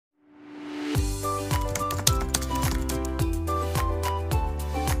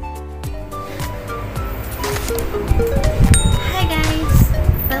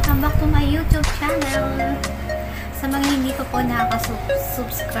Sa mga hindi pa po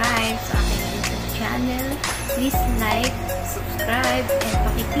nakaka-subscribe sa aking YouTube channel, please like, subscribe, and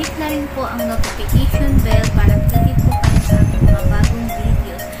pakiclick na rin po ang notification bell para updated po kayo sa aking mga bagong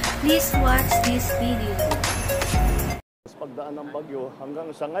videos. Please watch this video. Pagdaan ng bagyo, hanggang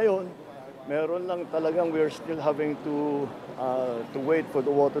sa ngayon, meron lang talagang we're still having to wait for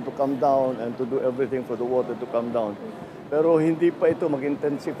the water to come down and to do everything for the water to come down. Pero hindi pa ito,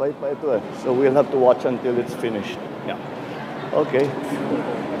 mag-intensify pa ito eh. So we'll have to watch until it's finished. Yeah. Okay.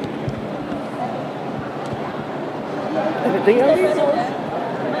 Anything else?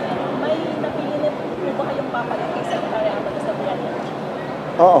 May napili po ba kayong papalit kay Secretary sa Biyanan?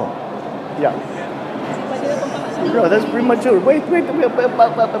 Oo. Yeah. No, that's premature. Wait.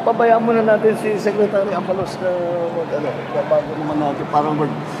 Pabayaan muna natin si Secretary Ampalos na bago naman natin. Parang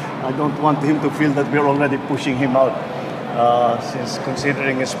I don't want him to feel that we're already pushing him out. Since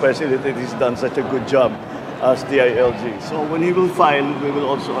considering especially that he's done such a good job as DILG. So when he will file, we will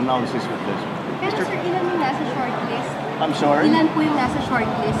also announce his replacement. Pero sir, ilan yung nasa shortlist? I'm sorry? Ilan po yung nasa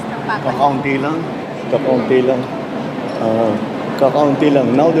shortlist ng papalit? Kakaunti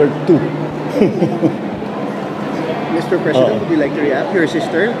lang. Now there are 2. Mr. President, would you like to react? Your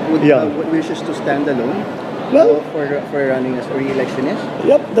sister wishes to stand alone for running as a re-electionist?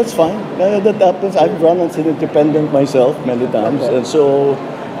 Yep, that's fine. That happens. I've run as an independent myself many times, and so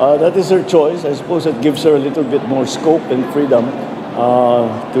that is her choice. I suppose it gives her a little bit more scope and freedom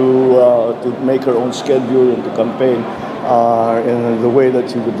to make her own schedule and to campaign in the way that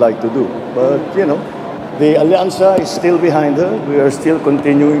she would like to do. But you know, the Alianza is still behind her. We are still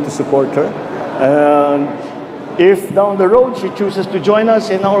continuing to support her, and if down the road she chooses to join us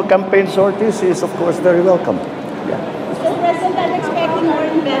in our campaign sorties, she is of course very welcome. Yeah. Mr. President, I'm expecting more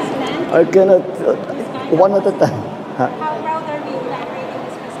investment. I cannot, one at a time. How proud are you that rating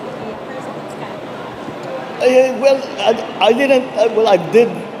is specifically first of its kind? Well, I didn't, I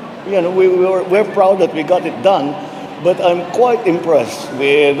did, you know, we're proud that we got it done, but I'm quite impressed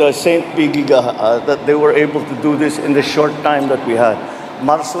with StB GIGA that they were able to do this in the short time that we had.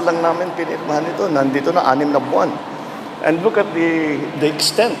 Marso lang namin pinirmahan ito, nandito na 6 na buwan. And look at the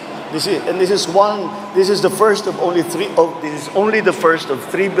extent. This is the first of only 3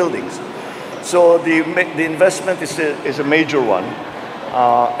 buildings. So the investment is a major one.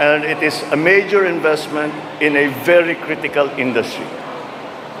 And it is a major investment in a very critical industry.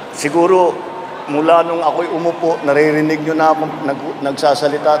 Siguro mula nung ako'y umupo, naririnig nyo na akong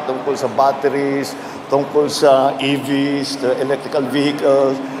nagsasalita tungkol sa batteries, tungkol sa EVs, the electrical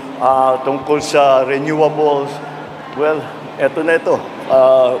vehicles, tungkol sa renewables. Well, eto na ito.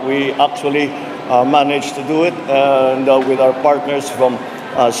 We actually managed to do it and with our partners from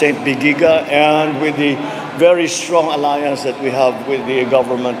StB GIGA and with the very strong alliance that we have with the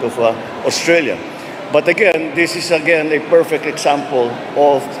government of Australia. But again, this is again a perfect example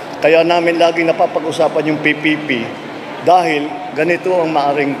of kaya namin laging napapag-usapan yung PPP dahil ganito ang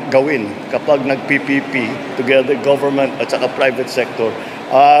maaring gawin kapag nag-PPP together, government at saka private sector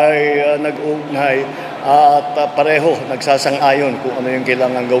ay nag-uugnay at pareho nagsasang-ayon kung ano yung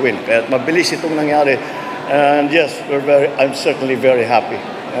kailangan gawin. Kaya mabilis itong nangyari. And yes, I'm certainly very happy.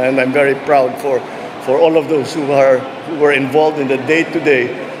 And I'm very proud for all of those who were involved in the day-to-day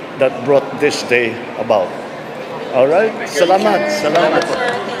that brought this day about. All right? Salamat. Salamat po.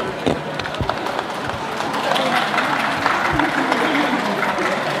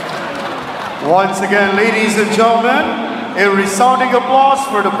 Once again, ladies and gentlemen, a resounding applause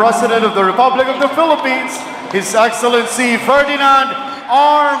for the President of the Republic of the Philippines, His Excellency Ferdinand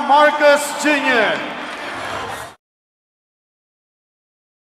R. Marcos Jr.